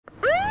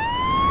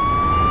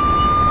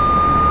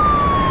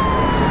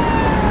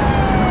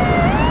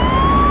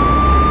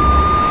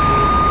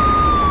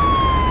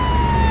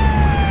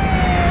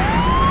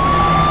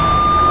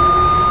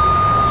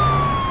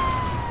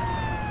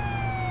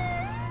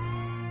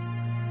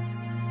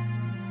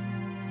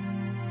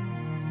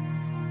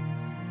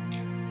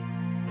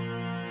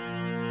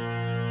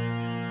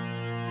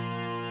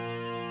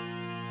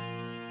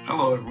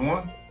Hello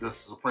everyone, this is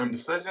Supreme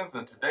Decisions,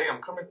 and today I'm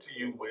coming to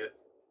you with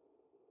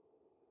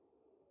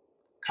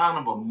kind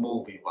of a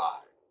movie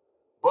vibe,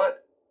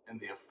 but in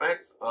the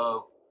effects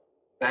of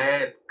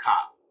Bad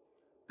Cop.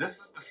 This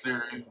is the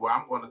series where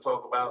I'm going to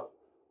talk about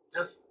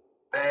just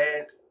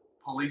bad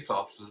police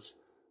officers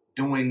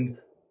doing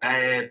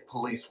bad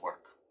police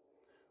work.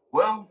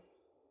 Well,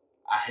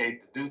 I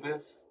hate to do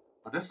this,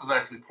 but this is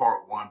actually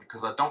part one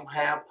because I don't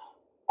have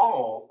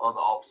all of the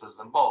officers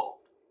involved.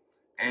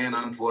 And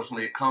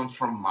unfortunately, it comes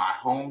from my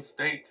home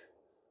state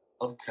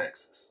of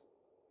Texas.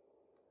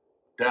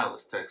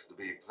 Dallas, Texas to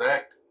be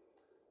exact,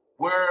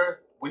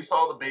 where we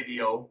saw the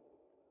video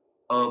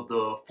of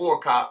the four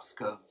cops,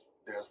 because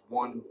there's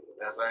one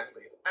that's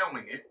actually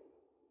filming it,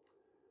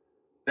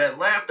 that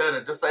laughed at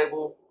a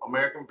disabled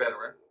American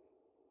veteran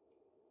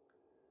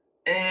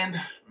and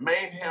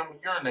made him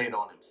urinate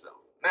on himself.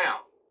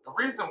 Now, the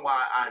reason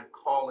why I'm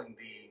calling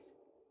these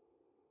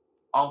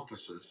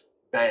officers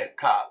bad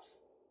cops,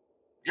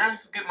 you're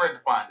just getting ready to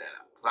find that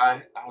out, because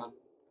I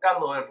got a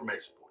little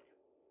information for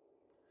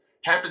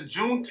you. Happened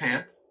June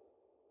 10th,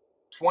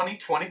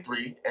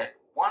 2023 at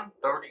 1:30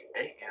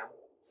 a.m.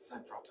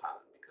 Central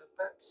Time, because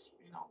that's,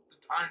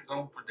 the time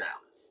zone for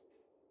Dallas.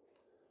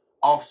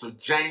 Officer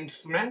James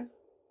Smith,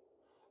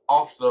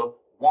 Officer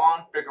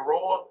Juan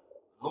Figueroa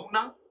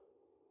Luna,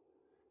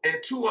 and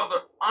two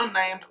other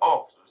unnamed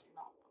officers.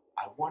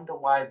 I wonder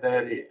why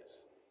that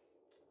is.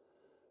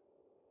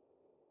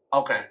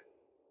 Okay,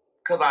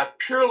 because I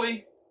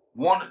purely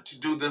wanted to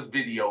do this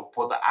video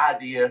for the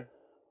idea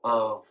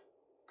of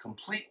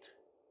complete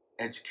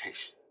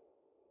education.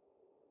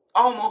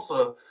 Almost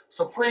a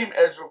supreme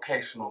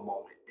educational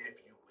moment, if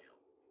you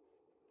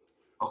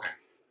will. Okay,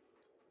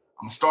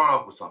 I'm going to start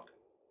off with something.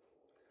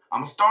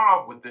 I'm going to start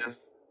off with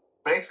this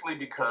basically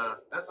because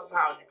this is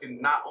how you can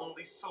not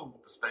only sue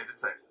the state of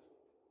Texas,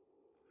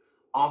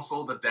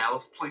 also the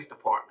Dallas Police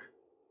Department,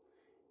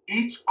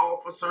 each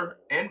officer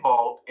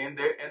involved in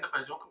their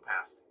individual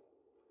capacity,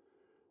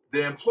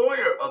 the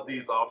employer of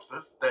these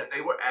officers that they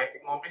were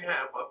acting on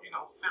behalf of,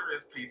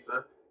 Serious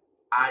Pizza,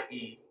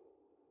 i.e.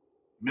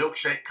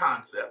 Milkshake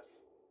Concepts,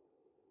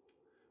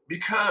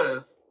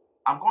 because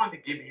I'm going to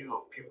give you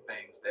a few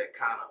things that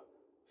kind of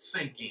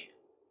sink in.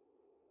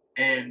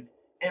 And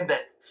in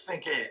that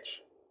sink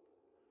edge,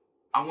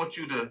 I want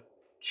you to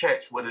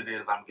catch what it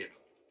is I'm giving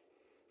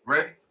you.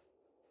 Ready?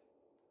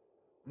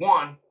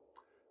 One,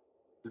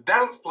 the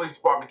Dallas Police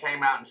Department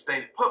came out and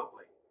stated publicly,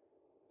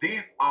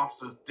 these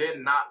officers did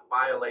not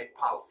violate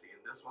policy.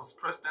 And this was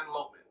Kristen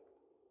Logan.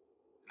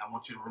 And I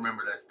want you to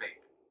remember that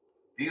statement.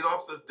 These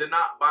officers did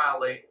not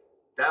violate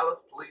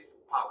Dallas police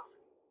policy.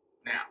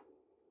 Now,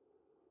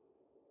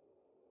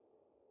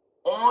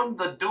 on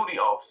the duty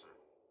officer,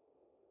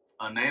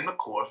 unnamed of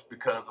course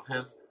because of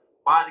his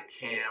body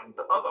cam,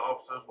 the other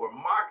officers were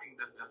mocking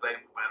this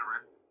disabled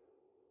veteran,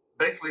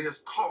 basically the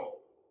call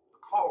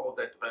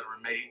that the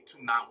veteran made to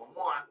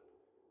 911.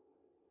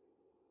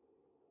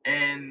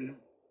 And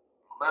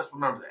let's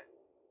remember that.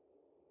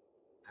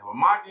 They were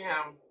mocking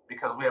him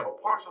because we have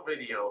a partial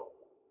video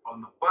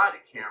on the body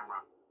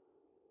camera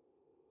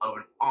of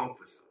an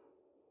officer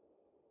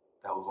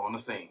that was on the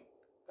scene,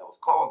 that was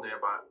called there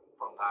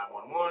from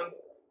 911, and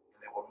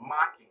they were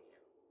mocking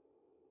him.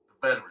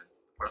 The veteran,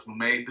 the person who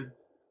made the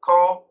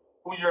call,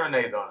 who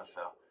urinated on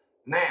himself.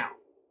 Now,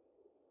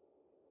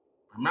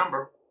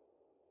 remember,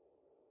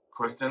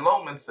 Kristen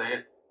Loman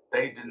said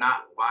they did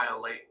not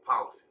violate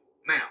policy.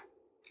 Now,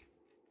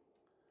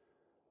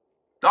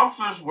 the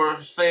officers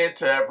were said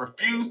to have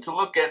refused to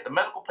look at the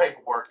medical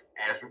paperwork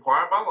as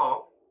required by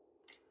law,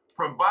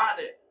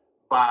 provided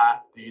by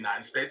the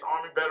United States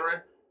Army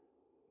veteran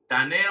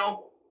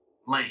Danielle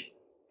Lane.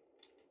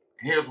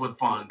 And here's where the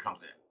fun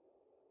comes in.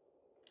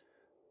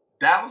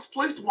 Dallas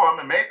Police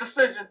Department made a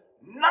decision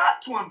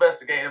not to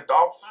investigate if the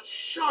officers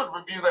should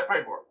review that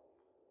paperwork.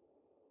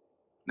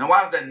 Now,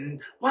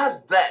 why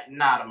is that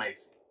not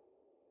amazing?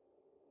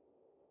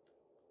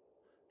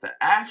 The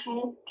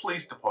actual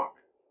police department,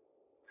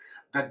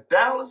 the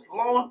Dallas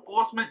Law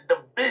Enforcement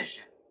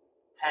Division,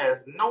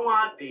 has no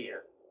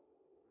idea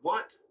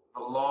what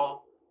the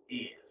law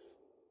is.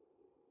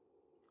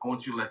 I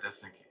want you to let that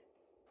sink in.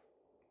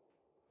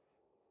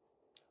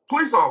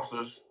 Police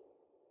officers,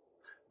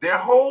 their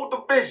whole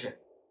division,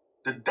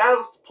 the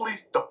Dallas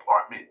Police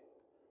Department,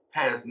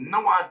 has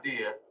no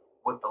idea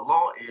what the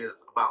law is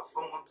about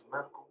someone's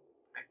medical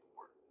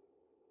paperwork.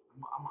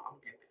 I'm going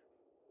to get there.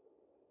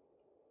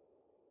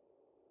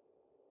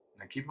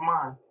 Now keep in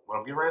mind what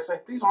I'm getting ready to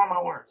say. These aren't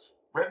my words.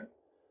 Ready?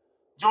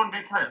 Jordan B.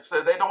 Prince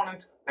said they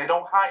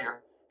don't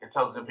hire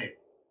intelligent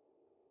people.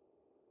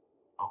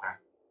 Okay.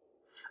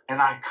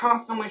 And I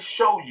constantly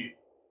show you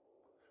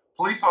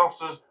police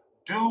officers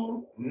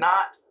do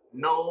not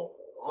know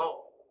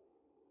law.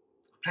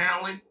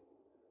 Apparently,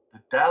 the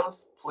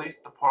Dallas Police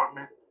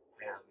Department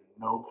has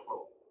no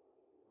clue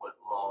what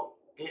law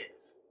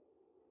is,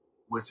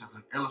 which is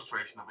an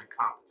illustration of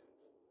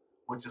incompetence,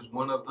 which is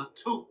one of the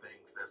two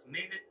things that's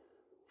needed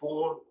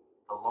for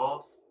the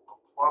loss of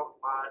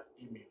qualified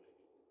immunity.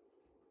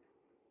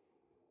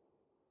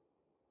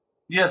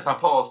 Yes, I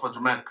paused for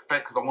dramatic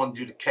effect because I wanted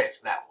you to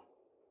catch that one.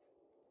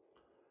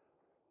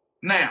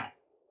 Now,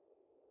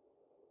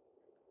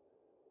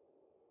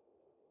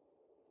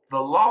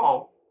 the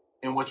law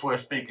in which we're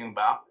speaking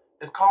about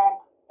is called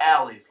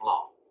Ali's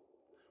Law,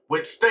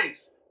 which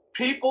states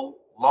people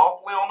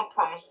lawfully on the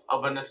premise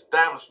of an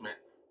establishment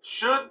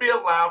should be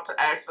allowed to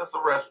access a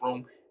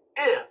restroom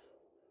if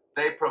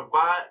they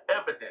provide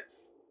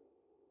evidence.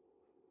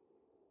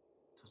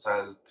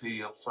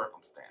 Totality of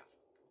circumstances.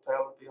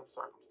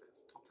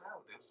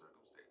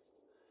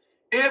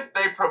 If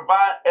they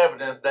provide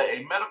evidence that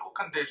a medical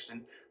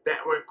condition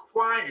that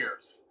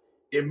requires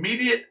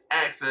immediate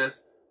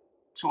access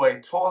to a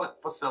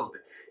toilet facility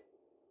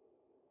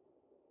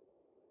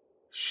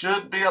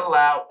should be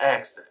allowed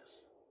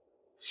access.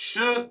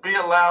 Should be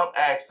allowed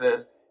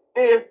access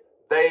if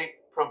they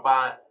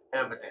provide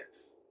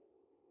evidence.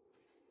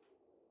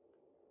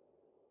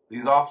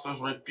 These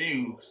officers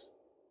refuse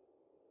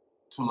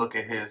to look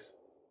at his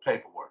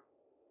paperwork.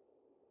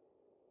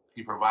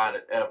 He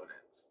provided evidence.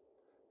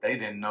 They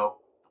didn't know.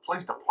 The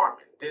police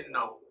department didn't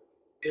know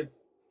if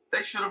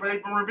they should have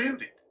even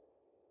reviewed it.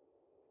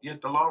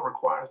 Yet the law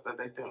requires that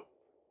they do.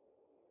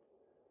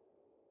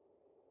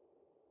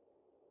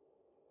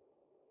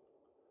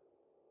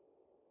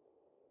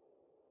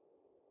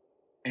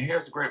 And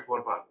here's the great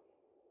part about it.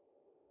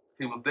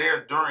 He was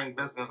there during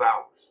business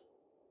hours.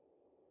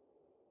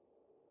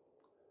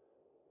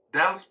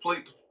 Dallas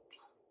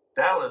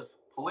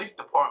Police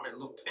Department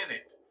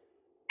Lieutenant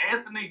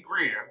Anthony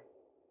Greer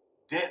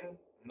didn't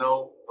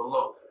know the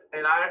law.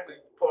 And I actually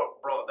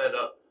brought that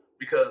up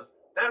because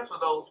that's for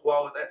those who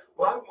always ask,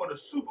 well, I want a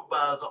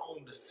supervisor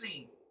on the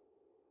scene.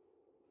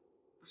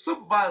 The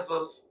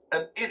supervisor's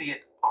an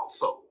idiot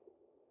also.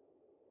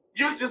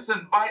 You're just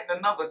inviting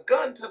another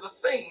gun to the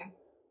scene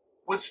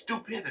with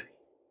stupidity.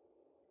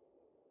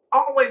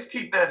 Always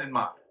keep that in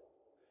mind.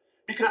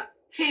 Because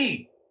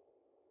he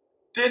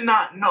did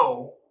not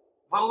know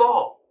the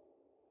law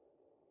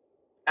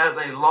as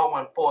a law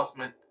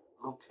enforcement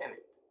lieutenant.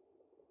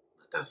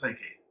 Let that sink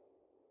in.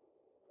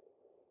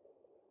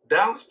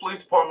 Dallas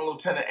Police Department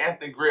Lieutenant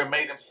Anthony Greer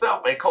made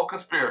himself a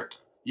co-conspirator,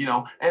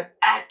 an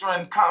actor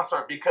in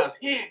concert because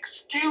he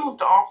excused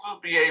the officer's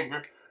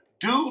behavior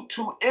due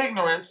to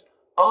ignorance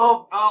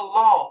of the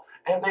law.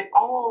 And they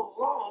all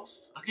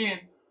lost,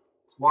 again,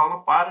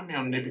 qualified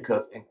immunity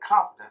because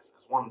incompetence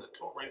is one of the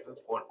two reasons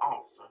for an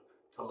officer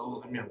to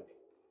lose immunity.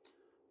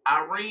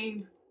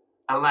 Irene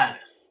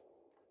Alanis,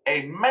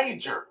 a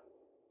major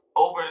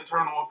over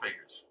internal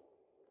affairs,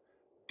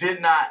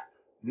 did not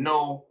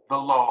know the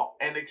law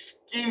and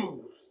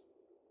excused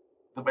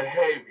the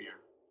behavior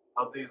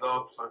of these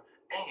officers.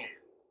 And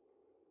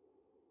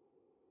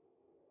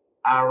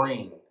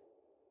Irene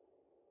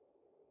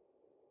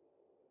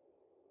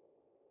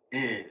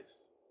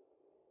is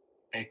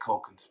a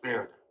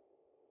co-conspirator.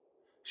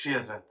 She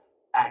is an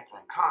actor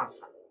in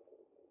concert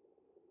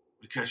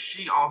because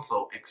she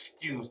also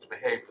excused the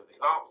behavior of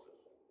these officers.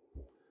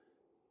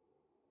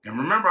 And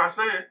remember I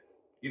said,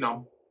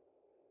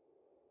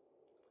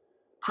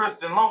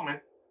 Kristen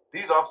Loman,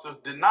 these officers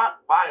did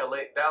not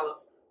violate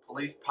Dallas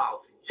police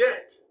policy.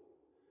 Yet,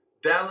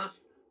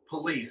 Dallas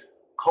Police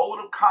Code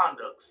of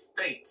Conduct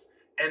states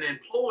an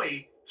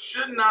employee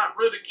should not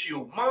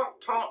ridicule,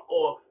 mock, taunt,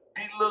 or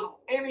belittle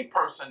any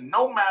person,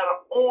 no matter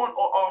on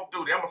or off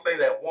duty. I'm going to say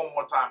that one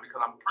more time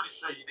because I'm pretty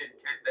sure you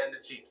didn't catch that in the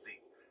cheap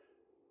seats.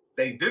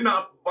 They did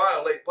not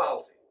violate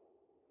policy,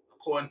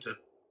 according to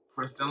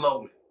Kristen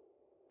Loman.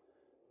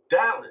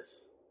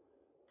 Dallas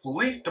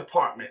Police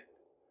Department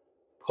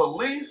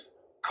Police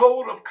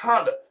Code of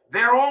Conduct,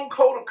 their own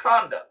code of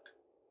conduct.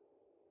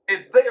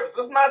 It's theirs.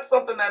 It's not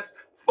something that's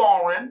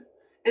foreign.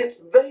 It's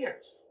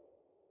theirs.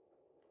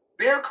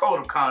 Their code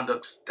of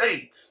conduct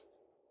states,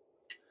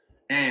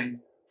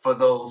 and for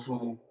those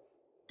who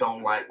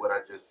don't like what I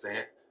just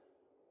said,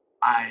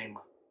 I'm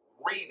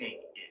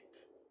reading it.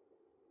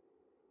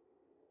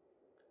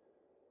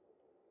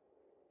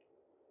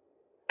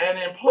 An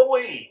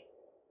employee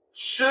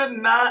should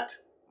not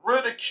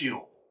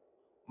ridicule,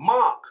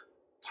 mock,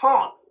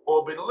 taunt,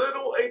 or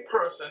belittle a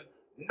person,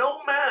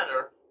 no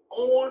matter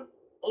on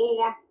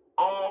or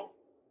off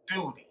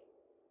duty.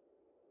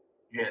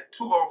 You had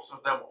 2 officers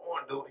that were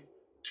on duty,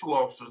 2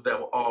 officers that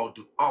were all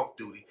off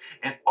duty,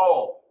 and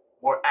all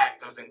were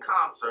actors in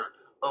concert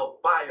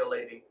of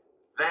violating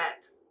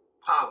that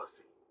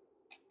policy.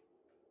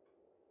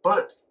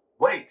 But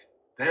wait,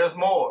 there's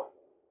more.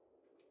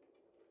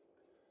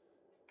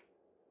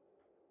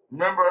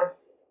 Remember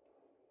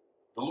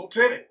the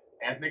lieutenant,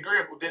 Anthony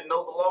Greer, who didn't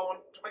know the law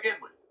to begin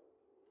with.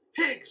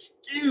 He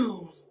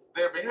excused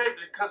their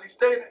behavior because he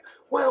stated,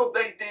 well,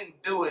 they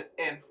didn't do it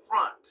in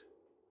front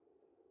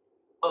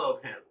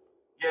of him.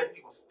 Yet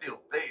he was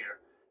still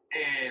there,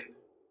 and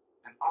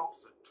an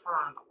officer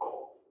turned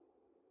off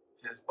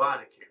his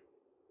body camera.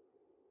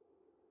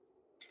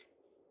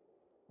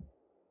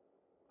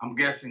 I'm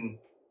guessing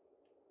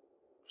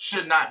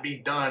should not be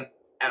done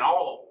at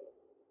all.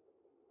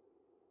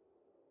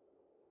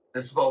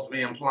 It's supposed to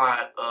be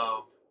implied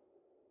of,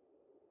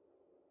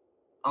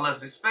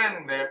 unless he's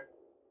standing there,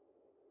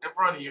 in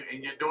front of you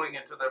and you're doing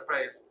it to their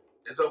face,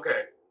 it's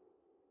okay.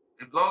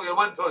 As long as it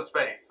wasn't to his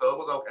face, so it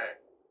was okay.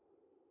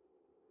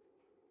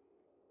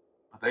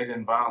 But they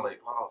didn't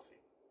violate policy.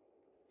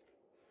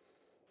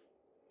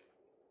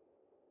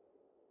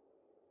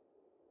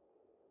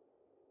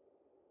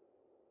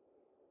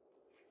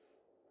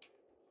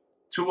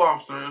 Two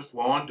officers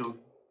were on duty.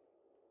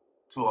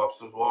 Two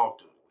officers were off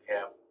duty. We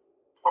have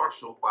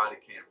partial body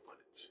cam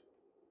footage.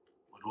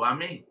 What do I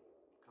mean?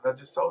 Because I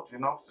just told you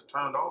an officer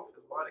turned off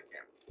his body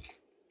camera.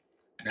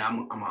 Now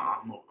I'm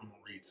gonna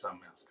read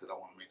something else because I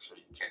want to make sure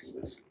you catch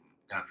this.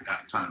 Got to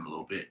turn it a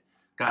little bit.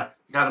 Got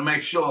to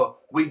make sure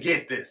we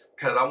get this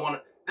because I want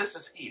to. This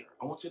is here.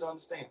 I want you to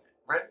understand it.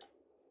 Ready?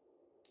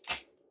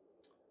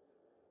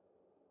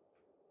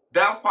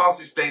 Dallas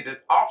policy stated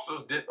that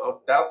officers did.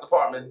 Dallas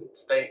Department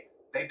state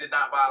they did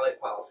not violate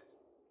policies.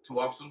 Two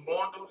officers were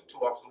on duty. Two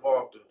officers were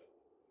off duty.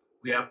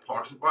 We have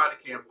partial body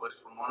cam footage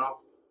from one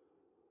officer.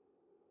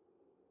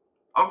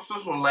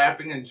 Officers were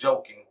laughing and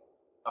joking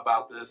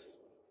about this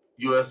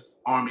U.S.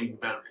 Army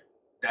veteran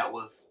that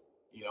was,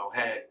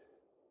 had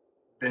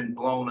been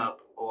blown up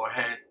or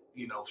had,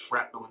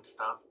 shrapnel and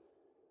stuff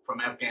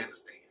from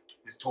Afghanistan.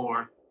 His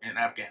tour in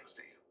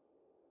Afghanistan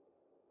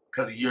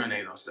because he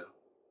urinated on himself.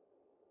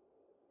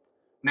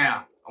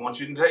 Now, I want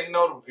you to take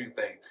note of a few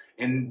things.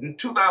 In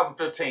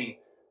 2015,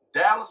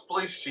 Dallas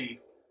Police Chief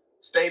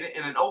stated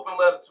in an open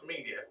letter to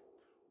media,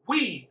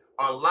 "We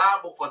are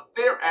liable for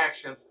their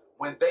actions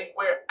when they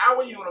wear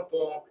our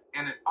uniform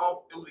in an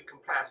off-duty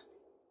capacity."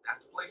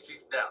 That's the police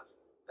chief of Dallas.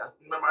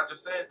 Remember I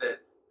just said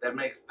that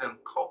makes them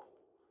culpable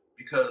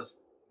because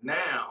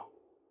now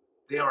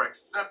they are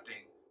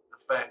accepting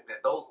the fact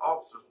that those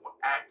officers were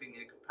acting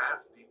in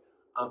capacity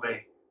of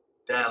a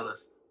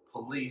Dallas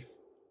police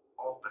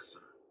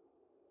officer.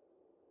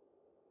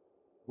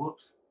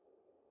 Whoops.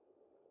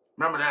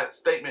 Remember that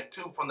statement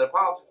too from the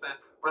policy said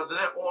whether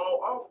they're on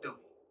or off duty,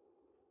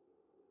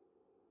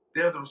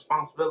 they're the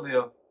responsibility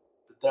of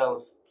the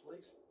Dallas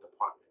Police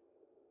Department.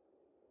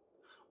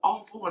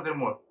 All four of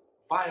them were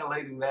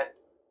violating that.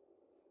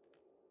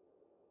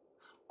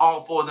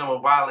 All four of them were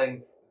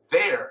violating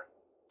their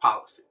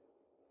policy.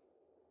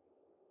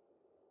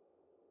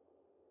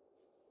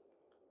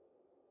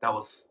 That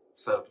was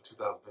set up in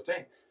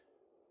 2015.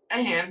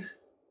 And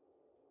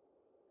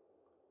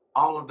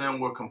all of them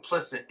were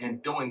complicit in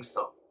doing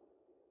so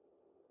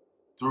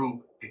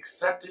through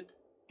accepted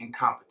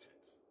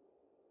incompetence.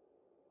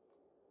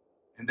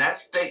 And that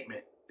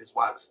statement is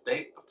why the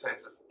state of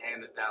Texas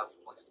and the Dallas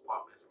Police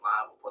Department is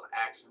liable for the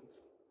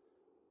actions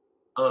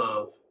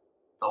of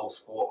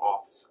those four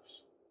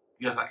officers.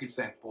 Yes, I keep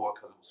saying four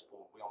because it was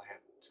four. We only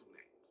have two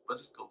names. But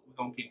it's cool. We're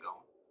going to keep going.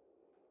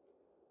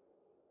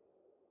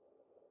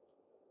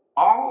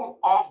 All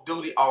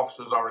off-duty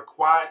officers are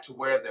required to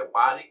wear their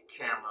body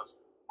cameras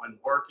when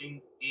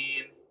working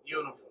in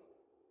uniform.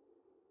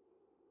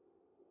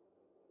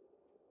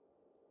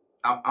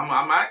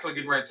 I'm actually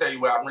getting ready to tell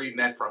you where I'm reading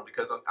that from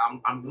because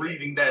I'm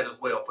reading that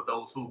as well for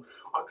those who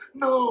are,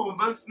 no,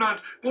 that's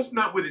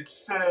not what it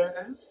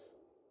says.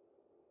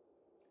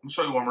 I'm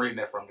show you where I'm reading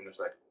that from in a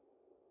second.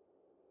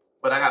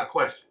 But I got a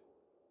question.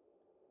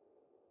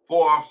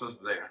 Four officers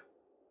there.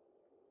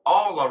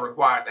 All are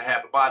required to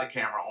have a body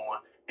camera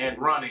on and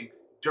running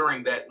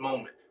during that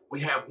moment.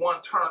 We have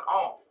one turn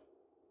off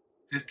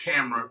his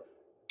camera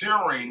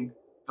during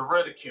the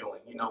ridiculing,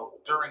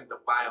 during the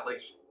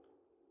violation.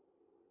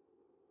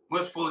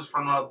 What's foolish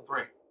from the other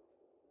three?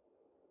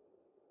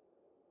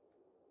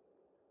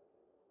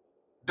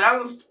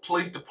 Dallas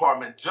Police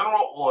Department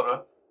General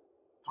Order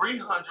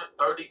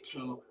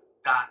 332.00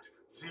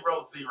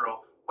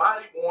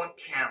 body-worn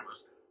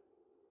cameras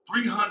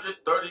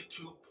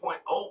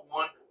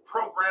 332.01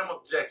 program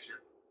objection.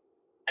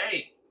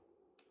 A.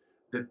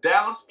 The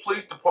Dallas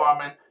Police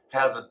Department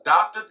has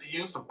adopted the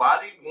use of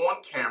body-worn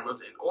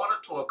cameras in order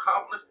to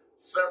accomplish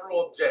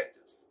several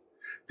objectives.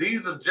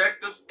 These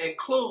objectives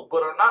include,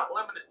 but are not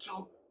limited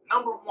to,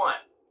 number one,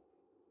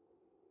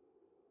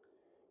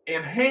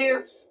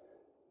 enhance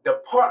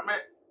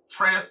department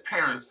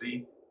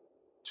transparency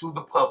to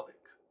the public.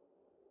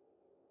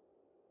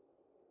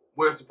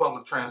 Where's the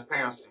public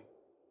transparency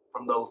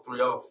from those three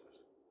officers?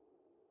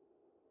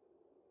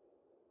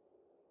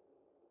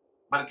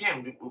 But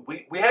again,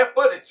 we have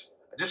footage.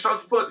 I just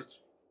showed you footage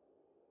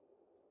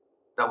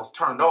that was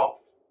turned off.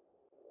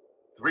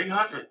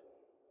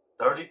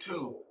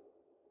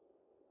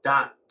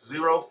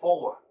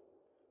 332.04.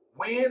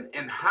 When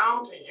and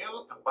how to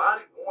use the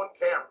body-worn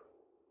camera.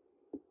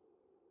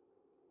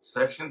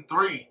 Section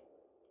 3.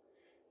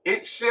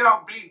 It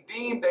shall be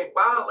deemed a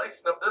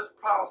violation of this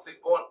policy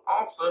for an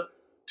officer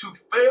to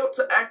fail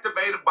to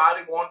activate a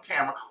body-worn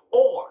camera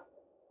or,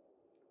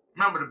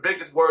 remember the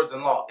biggest words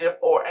in law, if,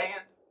 or,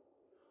 and,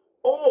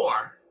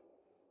 or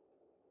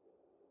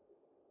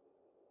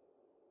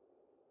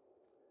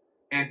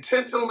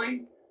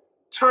intentionally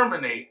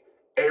terminate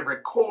a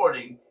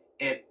recording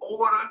in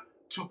order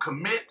to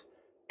commit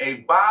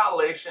a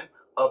violation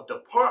of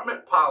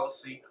department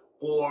policy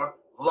or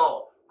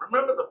law.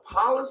 Remember the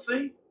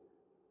policy?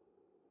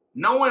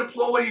 No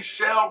employee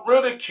shall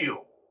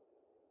ridicule,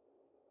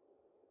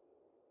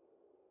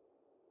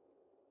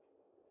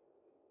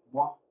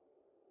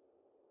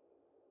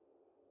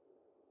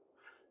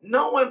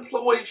 No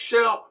employee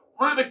shall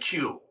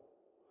ridicule,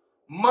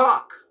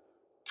 mock,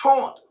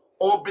 taunt,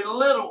 or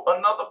belittle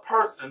another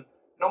person,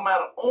 no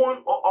matter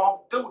on or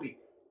off duty.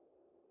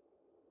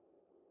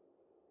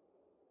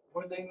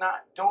 Were they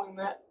not doing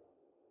that?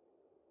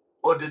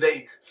 Or did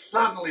they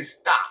suddenly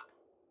stop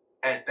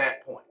at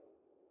that point?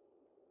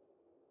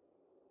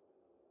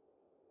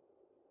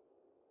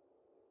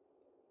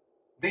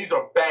 These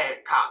are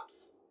bad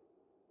cops.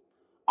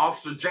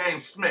 Officer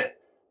James Smith,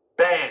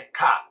 bad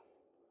cop.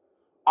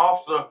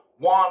 Officer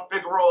Juan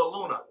Figueroa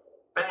Luna,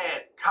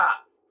 bad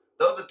cop.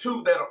 The other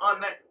two that are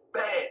unnamed,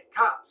 bad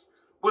cops.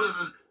 What is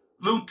it?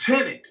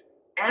 Lieutenant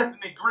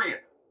Anthony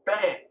Greer,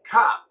 bad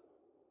cop.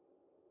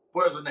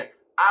 Where's her name?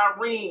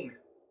 Irene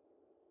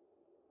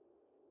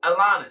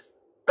Alanis,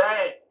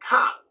 bad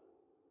cop.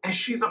 And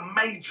she's a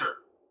major.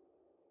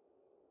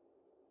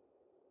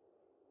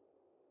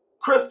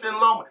 Kristen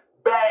Loman,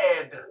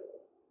 bad.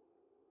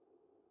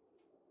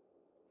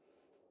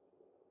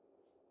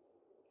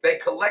 They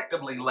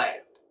collectively laughed.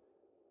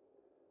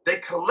 They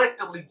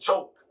collectively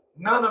joked.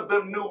 None of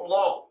them knew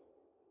law.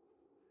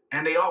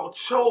 And they all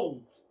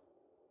chose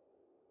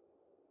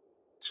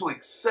to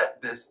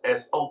accept this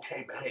as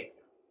okay behavior.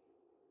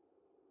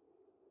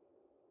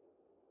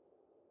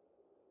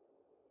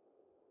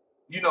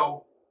 You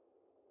know,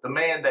 the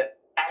man that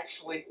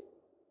actually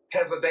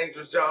has a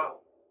dangerous job,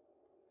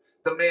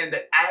 the man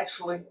that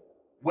actually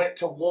went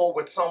to war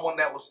with someone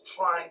that was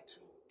trying to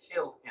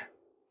kill him,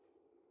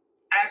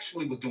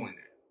 actually was doing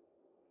that.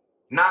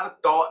 Not a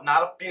thought,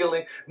 not a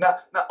feeling,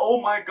 not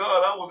oh my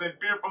God, I was in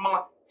fear for my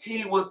life.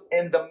 He was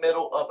in the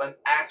middle of an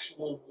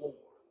actual war.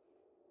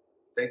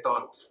 They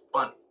thought it was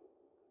funny.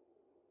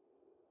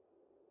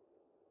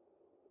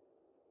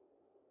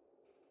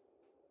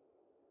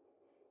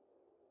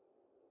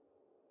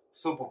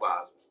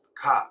 Supervisors,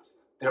 cops,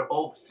 their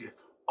overseers,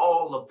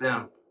 all of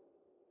them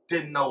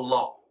didn't know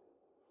law.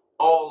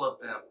 All of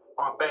them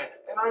are bad.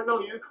 And I know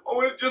you,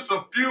 it's just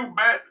a few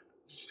bad.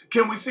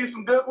 Can we see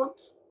some good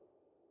ones?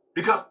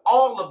 Because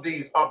all of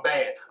these are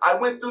bad. I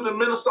went through the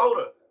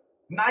Minnesota,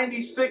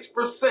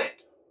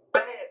 96%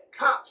 bad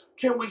cops.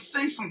 Can we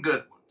see some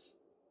good ones?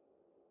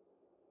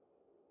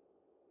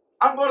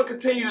 I'm going to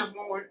continue this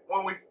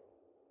when we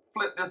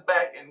flip this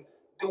back and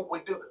do what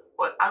we do.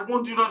 But I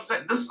want you to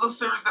understand, this is a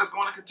series that's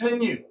going to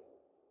continue.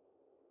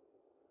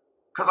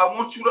 Because I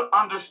want you to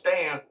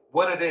understand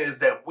what it is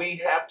that we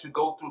have to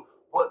go through,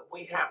 what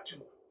we have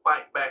to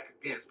fight back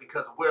against.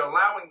 Because if we're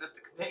allowing this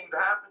to continue to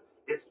happen,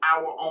 it's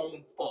our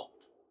own fault.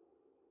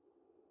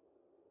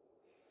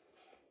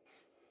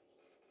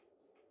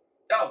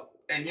 Oh,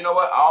 and you know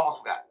what? I almost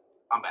forgot.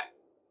 I'm back.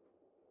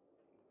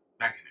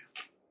 Back in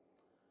there.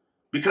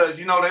 Because,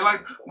 you know, they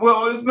like,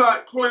 well, it's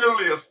not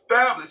clearly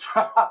established.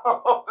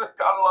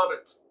 Gotta love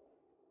it.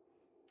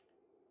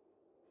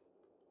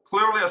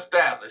 Clearly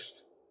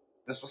established.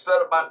 This was set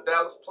up by the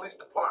Dallas Police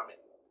Department.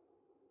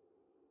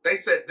 They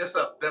set this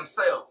up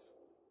themselves.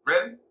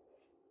 Ready?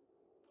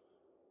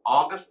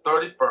 August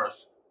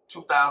 31st,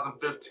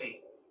 2015.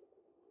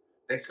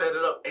 They set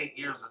it up 8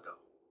 years ago.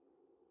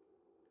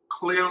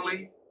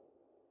 Clearly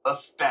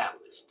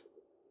established.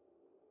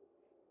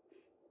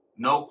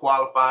 No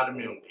qualified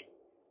immunity.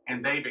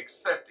 And they've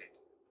accepted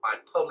by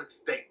public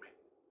statement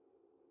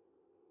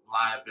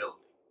liability.